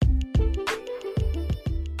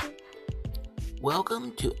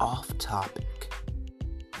Welcome to Off Topic,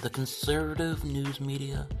 the conservative news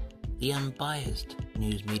media, the unbiased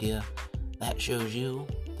news media that shows you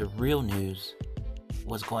the real news,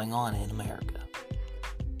 what's going on in America.